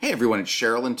everyone, it's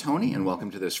Cheryl and Tony, and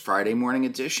welcome to this Friday morning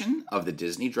edition of the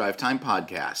Disney Drive Time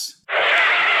Podcast.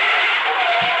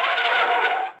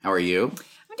 How are you?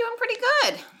 I'm doing pretty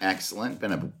good. Excellent.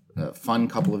 Been a fun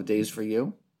couple of days for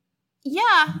you? Yeah,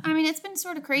 I mean, it's been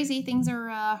sort of crazy. Things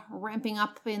are ramping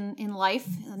up in life.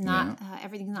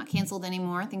 Everything's not canceled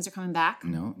anymore. Things are coming back.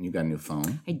 No, you got a new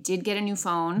phone. I did get a new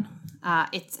phone.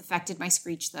 It's affected my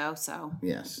Screech, though, so...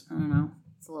 Yes. I don't know.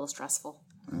 It's a little stressful.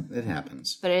 It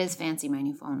happens. But it is fancy, my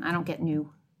new phone. I don't get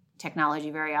new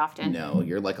technology very often. No,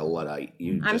 you're like a Luddite.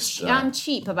 I'm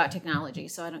cheap about technology,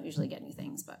 so I don't usually get new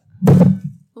things, but...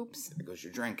 Oops. There goes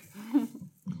your drink.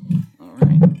 All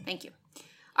right. Thank you.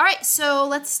 All right, so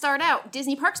let's start out.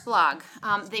 Disney Parks blog.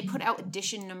 They put out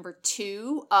edition number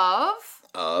 2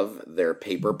 of their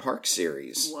Paper Park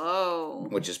series. Whoa.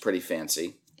 Which is pretty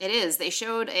fancy. It is. They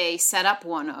showed a setup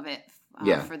one of it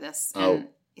for this, and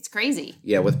it's crazy.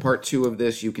 Yeah, with part 2 of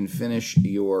this, you can finish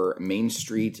your Main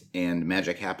Street and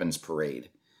Magic Happens parade.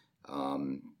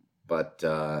 But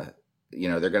they're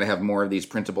going to have more of these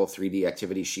printable 3D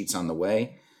activity sheets on the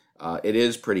way. It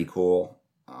is pretty cool.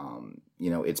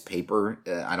 It's paper.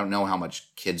 I don't know how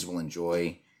much kids will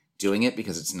enjoy doing it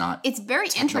because it's very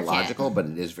technological, but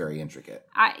it is very intricate.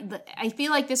 I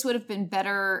feel like this would have been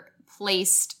better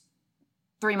placed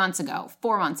 4 months ago,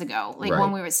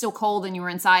 when we were still cold and you were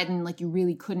inside and like you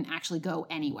really couldn't actually go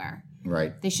anywhere.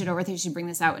 Right. They should bring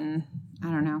this out in,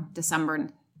 I don't know, December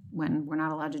when we're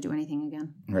not allowed to do anything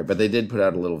again. Right, but they did put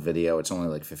out a little video. It's only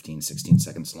like 15, 16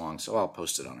 seconds long, so I'll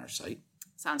post it on our site.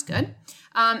 Sounds good.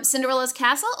 Cinderella's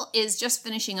Castle is just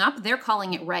finishing up. They're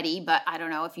calling it ready, but I don't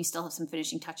know if you still have some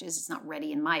finishing touches. It's not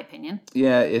ready in my opinion.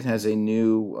 Yeah, it has a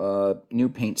new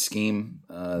paint scheme.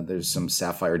 There's some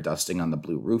sapphire dusting on the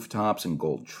blue rooftops and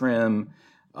gold trim.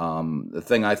 The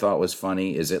thing I thought was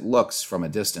funny is it looks from a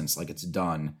distance like it's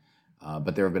done,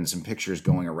 but there have been some pictures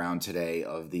going around today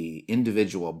of the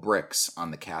individual bricks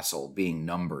on the castle being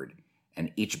numbered. And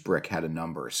each brick had a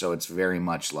number, so it's very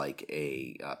much like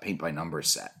a paint-by-number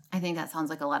set. I think that sounds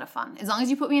like a lot of fun. As long as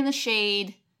you put me in the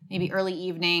shade, maybe early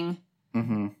evening.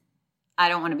 Mm-hmm. I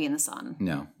don't want to be in the sun.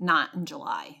 No. Not in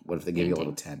July. What if they give you a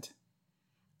little tent?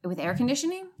 With air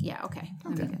conditioning? Yeah, okay.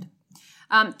 That'd be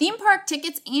good. Theme park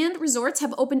tickets and resorts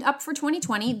have opened up for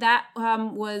 2020. That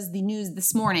was the news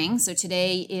this morning. So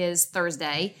today is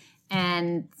Thursday.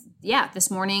 And yeah, this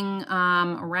morning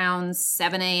around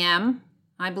 7 a.m.,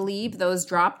 I believe those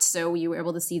dropped, so you were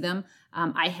able to see them.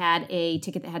 I had a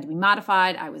ticket that had to be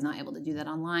modified. I was not able to do that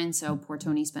online, so poor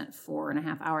Tony spent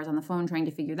 4.5 hours on the phone trying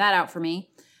to figure that out for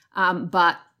me.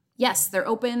 But yes, they're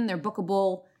open, they're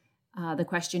bookable. The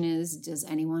question is, does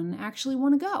anyone actually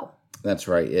want to go? That's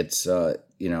right. It's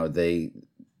they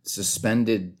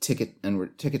suspended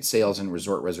ticket sales and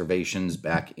resort reservations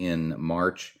back in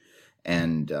March,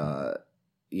 and they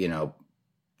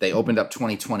opened up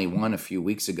 2021 a few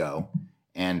weeks ago.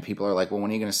 And people are like, well, when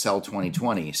are you going to sell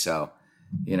 2020? So,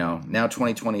 now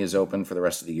 2020 is open for the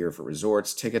rest of the year for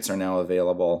resorts. Tickets are now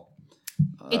available.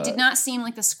 It did not seem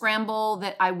like the scramble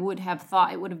that I would have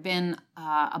thought it would have been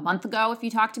a month ago if you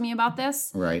talked to me about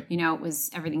this. Right. It was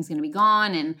everything's going to be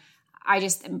gone. And I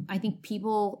think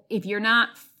people, if you're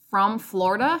not from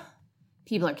Florida,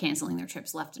 people are canceling their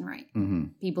trips left and right. Mm-hmm.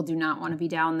 People do not want to be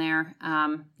down there.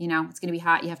 It's going to be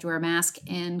hot. You have to wear a mask,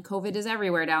 and COVID is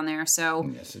everywhere down there. So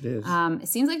yes, it is. It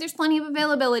seems like there's plenty of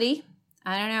availability.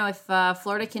 I don't know if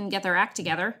Florida can get their act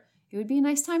together. It would be a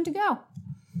nice time to go.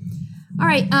 All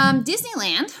right,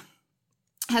 Disneyland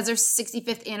has their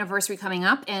 65th anniversary coming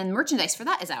up, and merchandise for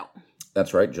that is out.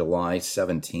 That's right. July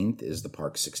 17th is the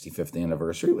park's 65th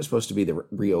anniversary. It was supposed to be the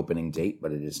reopening date,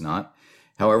 but it is not.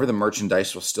 However, the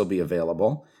merchandise will still be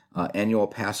available. Annual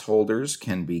pass holders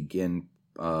can begin,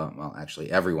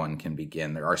 everyone can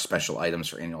begin. There are special items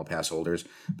for annual pass holders,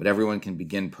 but everyone can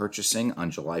begin purchasing on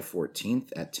July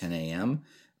 14th at 10 a.m.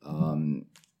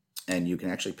 And you can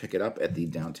actually pick it up at the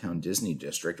Downtown Disney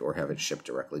District or have it shipped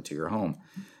directly to your home.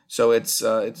 So it's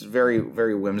very,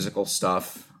 very whimsical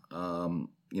stuff. You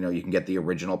can get the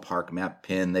original park map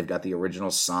pin. They've got the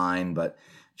original sign, but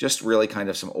just really kind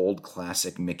of some old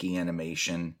classic Mickey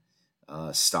animation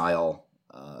style,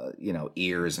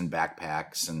 ears and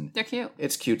backpacks. And they're cute.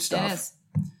 It's cute stuff. It is.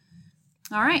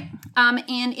 All right. And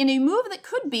in a move that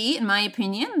could be, in my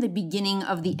opinion, the beginning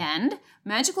of the end,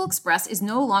 Magical Express is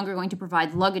no longer going to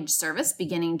provide luggage service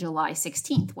beginning July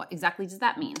 16th. What exactly does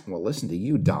that mean? Well, listen to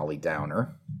you, Dolly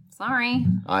Downer. Sorry.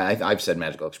 I've said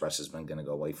Magical Express has been going to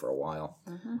go away for a while.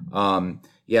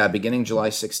 Mm-hmm. Beginning July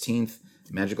 16th,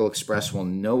 Magical Express will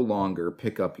no longer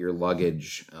pick up your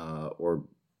luggage or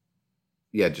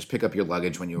just pick up your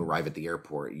luggage when you arrive at the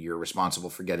airport. You're responsible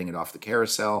for getting it off the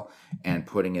carousel and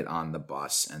putting it on the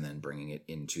bus and then bringing it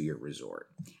into your resort.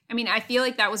 I mean, I feel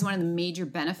like that was one of the major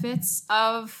benefits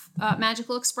of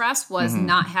Magical Express was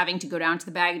not having to go down to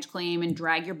the baggage claim and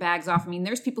drag your bags off. I mean,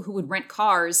 there's people who would rent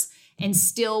cars and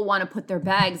still want to put their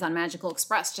bags on Magical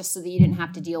Express just so that you didn't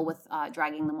have to deal with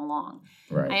dragging them along.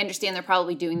 Right. I understand they're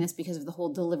probably doing this because of the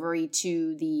whole delivery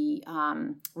to the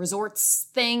resorts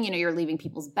thing. You know, you're leaving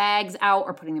people's bags out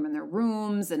or putting them in their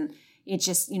rooms, and it's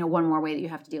just, you know, one more way that you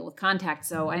have to deal with contact.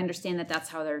 So I understand that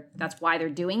that's why they're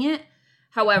doing it.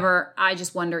 However, I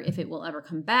just wonder if it will ever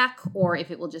come back or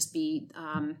if it will just be,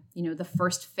 you know, the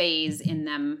first phase in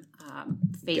them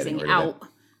phasing out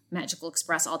Magical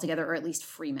Express altogether, or at least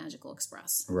free Magical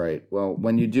Express. Right. Well,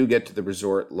 when you do get to the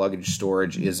resort, luggage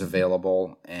storage is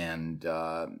available, and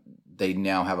they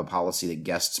now have a policy that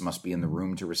guests must be in the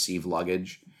room to receive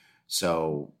luggage.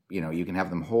 So, you know, you can have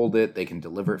them hold it. They can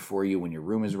deliver it for you when your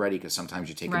room is ready, because sometimes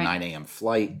you take a 9 a.m.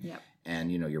 flight. Yep.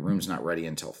 And, you know, your room's not ready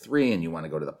until 3 and you want to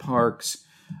go to the parks.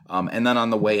 And then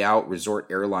on the way out, resort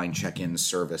airline check-in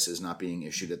service is not being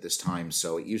issued at this time.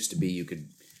 So it used to be you could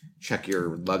check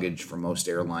your luggage for most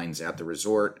airlines at the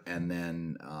resort, and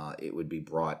then it would be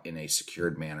brought in a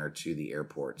secured manner to the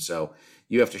airport. So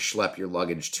you have to schlep your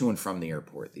luggage to and from the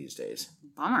airport these days.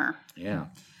 Bummer. Yeah.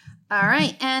 All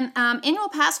right. And annual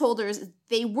pass holders,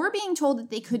 they were being told that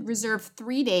they could reserve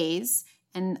 3 days,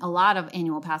 and a lot of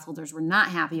annual pass holders were not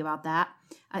happy about that.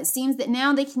 It seems that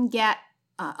now they can get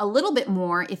a little bit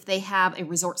more if they have a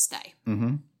resort stay.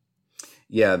 Mm-hmm.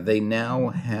 Yeah, they now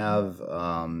have,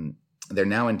 they're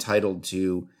now entitled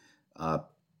to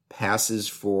passes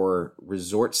for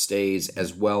resort stays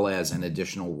as well as an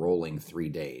additional rolling 3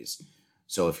 days.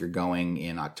 So if you're going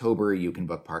in October, you can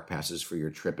book park passes for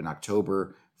your trip in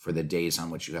October for the days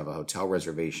on which you have a hotel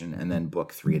reservation, and then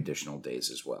book 3 additional days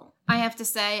as well. I have to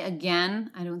say, again,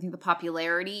 I don't think the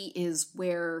popularity is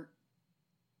where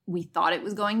we thought it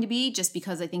was going to be, just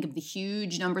because I think of the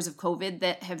huge numbers of COVID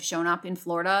that have shown up in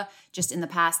Florida just in the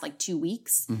past 2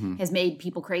 weeks has made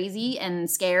people crazy and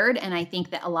scared. And I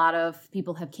think that a lot of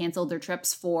people have canceled their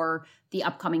trips for the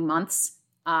upcoming months.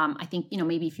 I think, you know,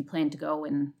 maybe if you plan to go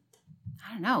and,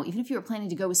 I don't know, even if you were planning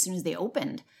to go as soon as they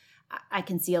opened, I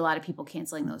can see a lot of people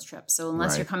canceling those trips. So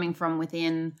unless you're coming from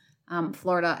within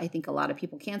Florida, I think a lot of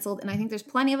people canceled. And I think there's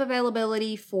plenty of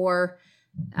availability for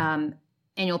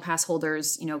annual pass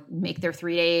holders, you know, make their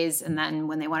 3 days. And then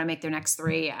when they want to make their next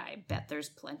 3, I bet there's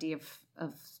plenty of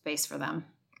space for them.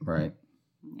 Right.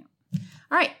 Yeah.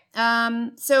 All right.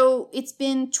 So it's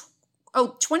been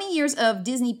 20 years of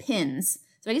Disney pins.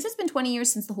 So I guess it's been 20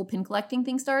 years since the whole pin collecting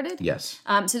thing started. Yes.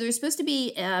 So there's supposed to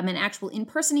be an actual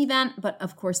in-person event, but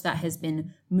of course that has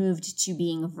been moved to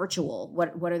being virtual.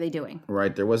 What are they doing?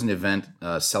 Right. There was an event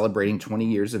celebrating 20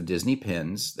 years of Disney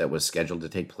pins that was scheduled to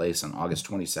take place on August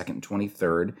 22nd and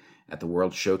 23rd at the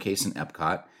World Showcase in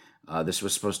Epcot. This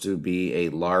was supposed to be a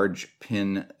large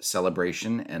pin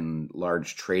celebration and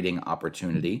large trading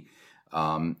opportunity.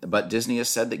 But Disney has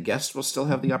said that guests will still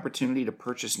have the opportunity to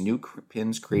purchase new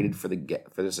pins created for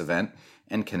this event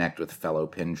and connect with fellow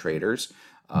pin traders.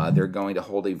 They're going to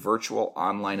hold a virtual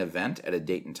online event at a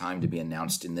date and time to be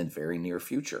announced in the very near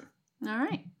future. All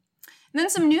right. And then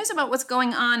some news about what's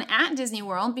going on at Disney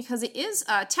World, because it is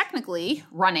technically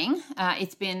running.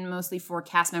 It's been mostly for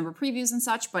cast member previews and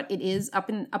such, but it is up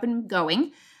and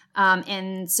going.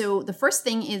 And so the first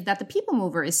thing is that the People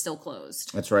Mover is still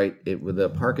closed. That's right. The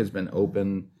park has been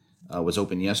open, was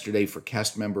open yesterday for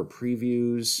cast member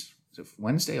previews. Is it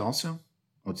Wednesday also?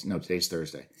 Today's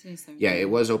Thursday. Yeah, it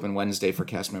was open Wednesday for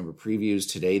cast member previews.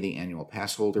 Today, the annual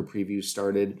pass holder preview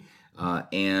started.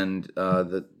 And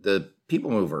the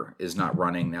People Mover is not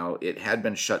running. Now, it had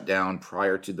been shut down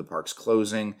prior to the park's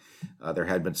closing. There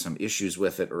had been some issues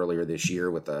with it earlier this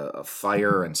year with a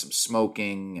fire and some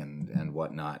smoking and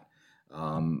whatnot.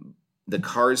 The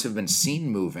cars have been seen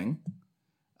moving,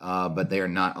 but they are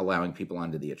not allowing people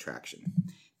onto the attraction.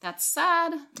 That's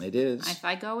sad. It is. If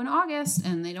I go in August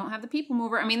and they don't have the People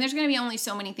Mover, I mean, there's going to be only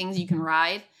so many things you can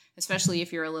ride, especially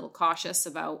if you're a little cautious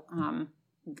about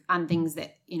on things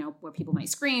that, you know, where people might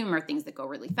scream or things that go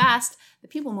really fast. The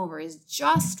People Mover is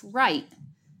just right.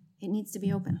 It needs to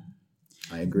be open.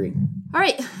 I agree. All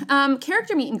right.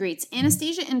 Character meet and greets.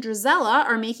 Anastasia and Drizella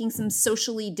are making some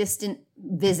socially distant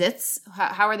visits.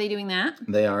 How are they doing that?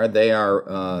 They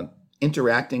are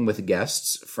interacting with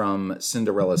guests from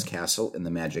Cinderella's castle in the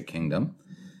Magic Kingdom.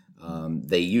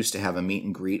 They used to have a meet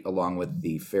and greet along with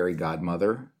the fairy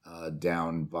godmother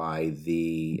down by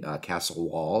the castle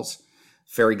walls.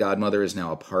 Fairy godmother is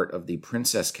now a part of the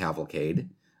Princess Cavalcade,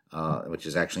 which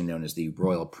is actually known as the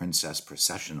Royal Princess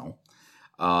Processional.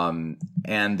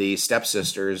 And the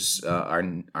stepsisters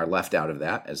are left out of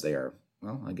that, as they are,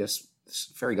 well, I guess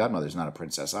fairy godmother's not a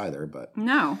princess either, but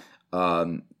No.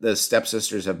 the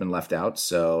stepsisters have been left out,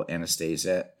 so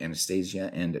Anastasia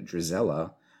and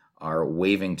Drizella are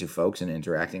waving to folks and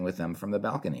interacting with them from the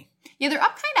balcony. Yeah, they're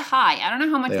up kind of high. I don't know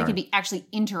how much They they are. could be actually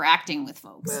interacting with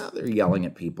folks. Well, they're yelling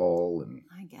at people and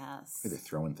I guess. they're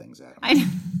throwing things at them.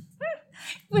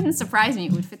 It wouldn't surprise me.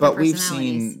 It would fit But their we've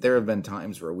personalities. seen, there have been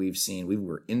times where we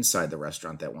were inside the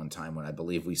restaurant that one time when I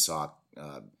believe we saw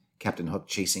Captain Hook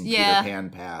chasing Yeah. Peter Pan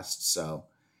past. So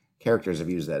characters have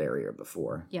used that area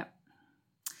before. Yep.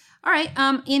 All right.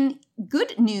 In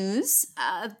good news,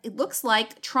 it looks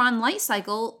like Tron Light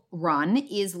Cycle Run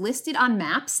is listed on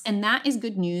maps, and that is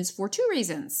good news for two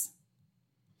reasons.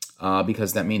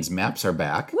 Because that means maps are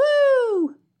back.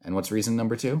 Woo! And what's reason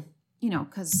number 2?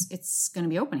 Because it's going to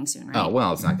be opening soon, right? Oh,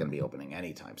 well, it's not going to be opening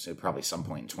anytime soon. Probably some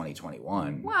point in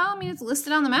 2021. Well, I mean, it's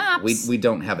listed on the maps. We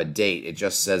don't have a date. It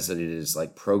just says that it is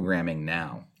like programming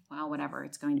now. Well, whatever.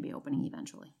 It's going to be opening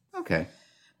eventually. Okay.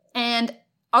 And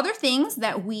other things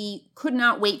that we could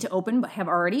not wait to open but have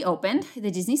already opened,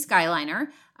 the Disney Skyliner.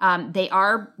 They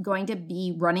are going to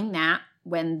be running that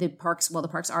when the parks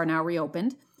are now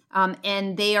reopened.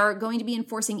 And they are going to be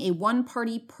enforcing a 1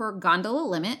 party per gondola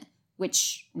limit,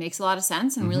 which makes a lot of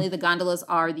sense. And really the gondolas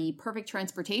are the perfect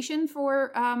transportation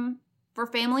for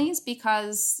families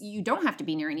because you don't have to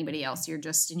be near anybody else. You're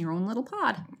just in your own little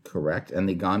pod. Correct. And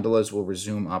the gondolas will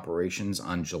resume operations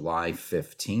on July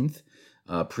 15th.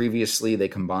 Previously, they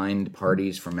combined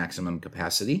parties for maximum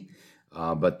capacity,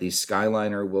 but the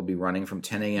Skyliner will be running from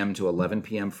 10 a.m. to 11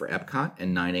 p.m. for Epcot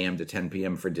and 9 a.m. to 10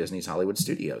 p.m. for Disney's Hollywood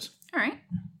Studios. All right.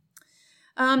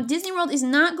 Disney World is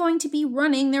not going to be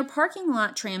running their parking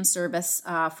lot tram service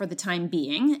for the time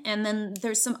being. And then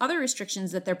there's some other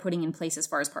restrictions that they're putting in place as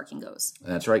far as parking goes.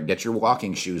 That's right. Get your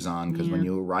walking shoes on because when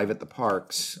you arrive at the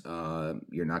parks,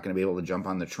 you're not going to be able to jump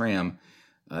on the tram.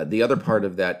 The other part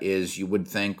of that is you would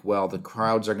think, well, the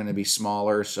crowds are going to be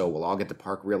smaller, so we'll all get to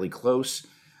park really close.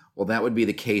 Well, that would be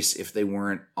the case if they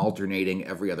weren't alternating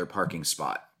every other parking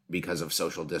spot because of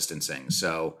social distancing.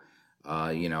 So,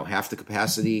 half the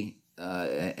capacity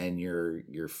and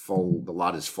you're full, the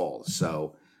lot is full.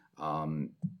 So,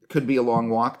 could be a long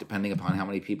walk depending upon how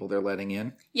many people they're letting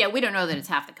in. Yeah, we don't know that it's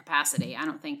half the capacity. I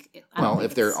don't think.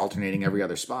 If they're alternating every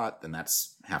other spot, then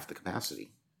that's half the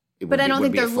capacity. But I don't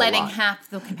think they're letting lot. half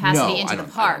the capacity into the I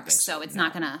don't parks, think so it's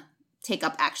not going to take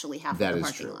up actually half of the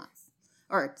parking lots.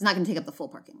 Or it's not going to take up the full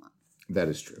parking lot. That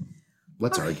is true.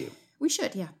 Let's argue. We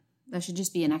should, yeah. That should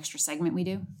just be an extra segment we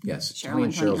do. Yes, Cheryl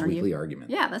and Cheryl's Tony weekly argument.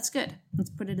 Yeah, that's good.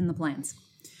 Let's put it in the plans.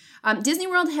 Disney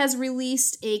World has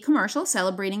released a commercial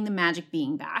celebrating the magic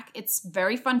being back. It's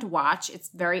very fun to watch. It's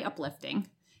very uplifting.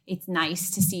 It's nice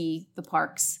to see the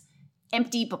parks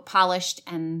empty but polished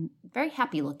and very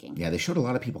happy looking. Yeah, they showed a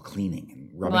lot of people cleaning and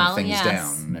rubbing things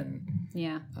down. And,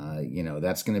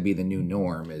 that's going to be the new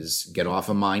norm is get off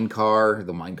a mine car.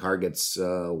 The mine car gets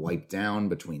wiped down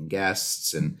between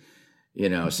guests. And,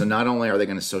 so not only are they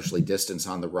going to socially distance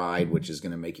on the ride, which is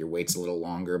going to make your waits a little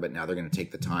longer, but now they're going to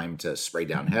take the time to spray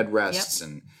down headrests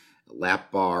and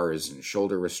lap bars and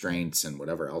shoulder restraints and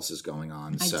whatever else is going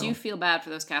on. I do feel bad for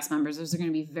those cast members. Those are going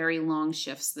to be very long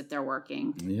shifts that they're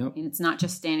working. Yep. And it's not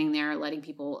just standing there letting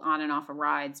people on and off of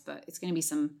rides, but it's going to be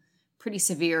some pretty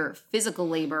severe physical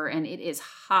labor, and it is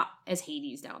hot as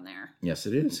Hades down there. Yes,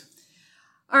 it is.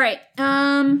 All right.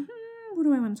 What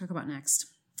do I want to talk about next?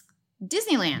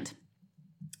 Disneyland.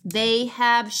 They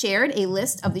have shared a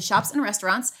list of the shops and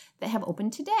restaurants that have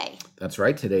opened today. That's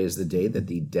right. Today is the day that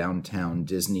the downtown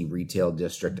Disney Retail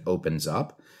District opens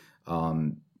up.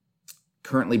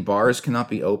 Currently, bars cannot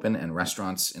be open, and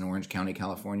restaurants in Orange County,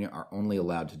 California, are only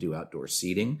allowed to do outdoor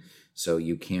seating, so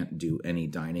you can't do any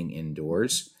dining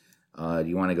indoors. Do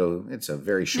you want to go? It's a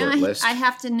very short list. I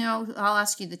have to know. I'll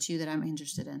ask you the two that I'm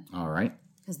interested in. All right.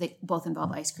 Because they both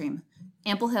involve ice cream.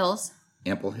 Ample Hills.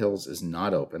 Ample Hills is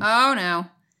not open. Oh, no.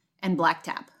 And Black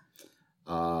Tap.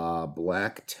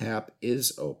 Black Tap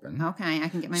is open. Okay, I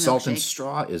can get my Salt milkshake. and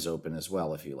Straw is open as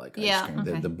well if you like ice cream.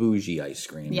 Okay. The bougie ice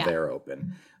cream, they're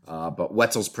open. But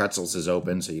Wetzel's Pretzels is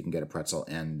open, so you can get a pretzel.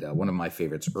 And one of my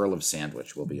favorites, Earl of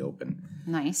Sandwich, will be open.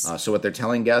 Nice. So what they're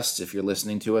telling guests, if you're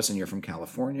listening to us and you're from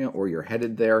California or you're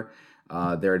headed there,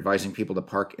 they're advising people to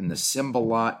park in the Simba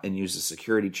lot and use the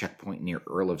security checkpoint near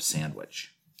Earl of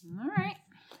Sandwich. All right.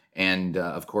 And,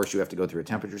 of course, you have to go through a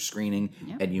temperature screening,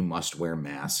 and you must wear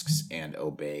masks and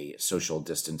obey social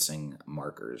distancing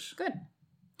markers. Good.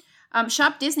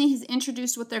 Shop Disney has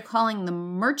introduced what they're calling the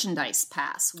Merchandise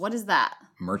Pass. What is that?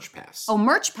 Merch Pass. Oh,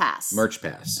 Merch Pass. Merch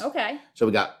Pass. Okay. So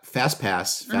we got Fast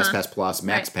Pass, Fast Pass Plus,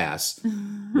 Max Pass.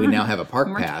 We now have a Park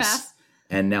Merch Pass. Pass.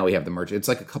 And now we have the merch. It's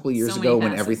like a couple of years So ago many when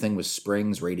passes. everything was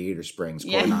Springs, Radiator Springs,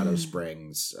 Yeah. Coronado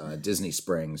Springs, Disney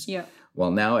Springs. Yeah.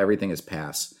 Well, now everything is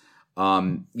Pass.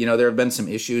 There have been some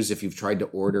issues if you've tried to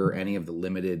order any of the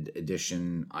limited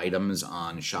edition items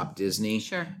on Shop Disney.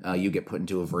 Sure. You get put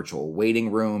into a virtual waiting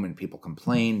room and people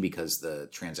complain because the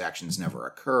transactions never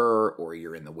occur or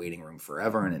you're in the waiting room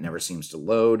forever and it never seems to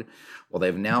load. Well,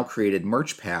 they've now created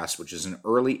Merch Pass, which is an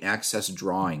early access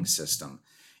drawing system.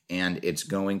 And it's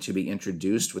going to be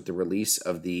introduced with the release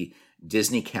of the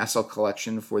Disney Castle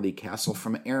Collection for the Castle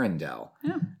from Arendelle.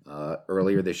 Yeah.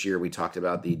 Earlier this year, we talked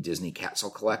about the Disney Castle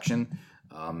Collection,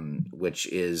 which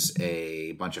is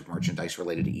a bunch of merchandise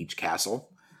related to each castle.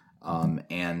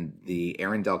 And the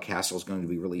Arendelle Castle is going to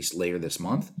be released later this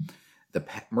month. The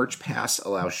Merch Pass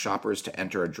allows shoppers to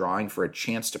enter a drawing for a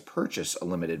chance to purchase a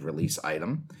limited release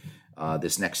item.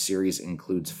 This next series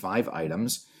includes 5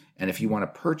 items. And if you want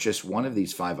to purchase one of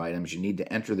these 5 items, you need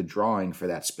to enter the drawing for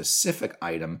that specific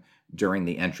item during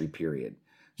the entry period.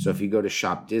 So if you go to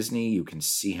Shop Disney, you can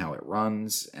see how it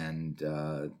runs and,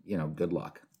 good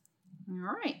luck.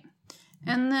 All right.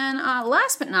 And then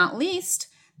last but not least,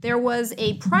 there was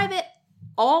a private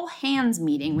all-hands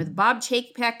meeting with Bob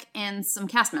Chapek and some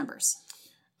cast members.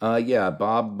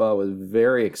 Bob was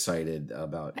very excited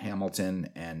about Hamilton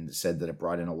and said that it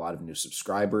brought in a lot of new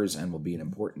subscribers and will be an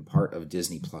important part of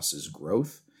Disney Plus's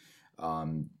growth.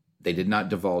 They did not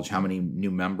divulge how many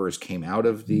new members came out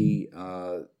of the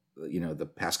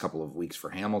past couple of weeks for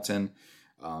Hamilton.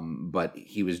 But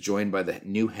he was joined by the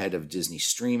new head of Disney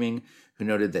Streaming, who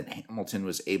noted that Hamilton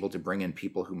was able to bring in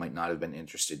people who might not have been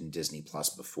interested in Disney Plus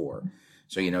before.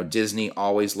 So, Disney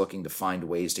always looking to find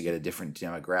ways to get a different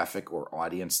demographic or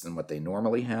audience than what they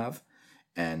normally have.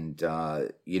 And,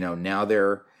 now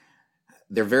they're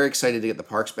very excited to get the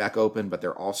parks back open, but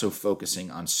they're also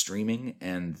focusing on streaming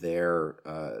and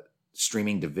their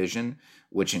streaming division,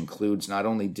 which includes not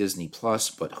only Disney Plus,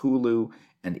 but Hulu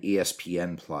and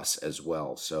ESPN Plus as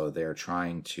well. So they're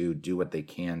trying to do what they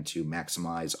can to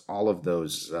maximize all of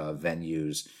those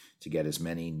venues to get as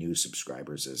many new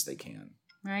subscribers as they can.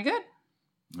 Very good.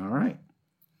 All right.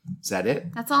 Is that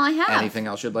it? That's all I have. Anything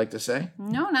else you'd like to say?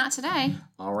 No, not today.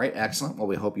 All right, excellent. Well,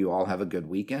 we hope you all have a good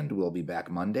weekend. We'll be back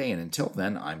Monday. And until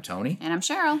then, I'm Tony. And I'm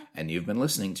Cheryl. And you've been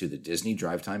listening to the Disney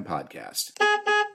Drive Time Podcast.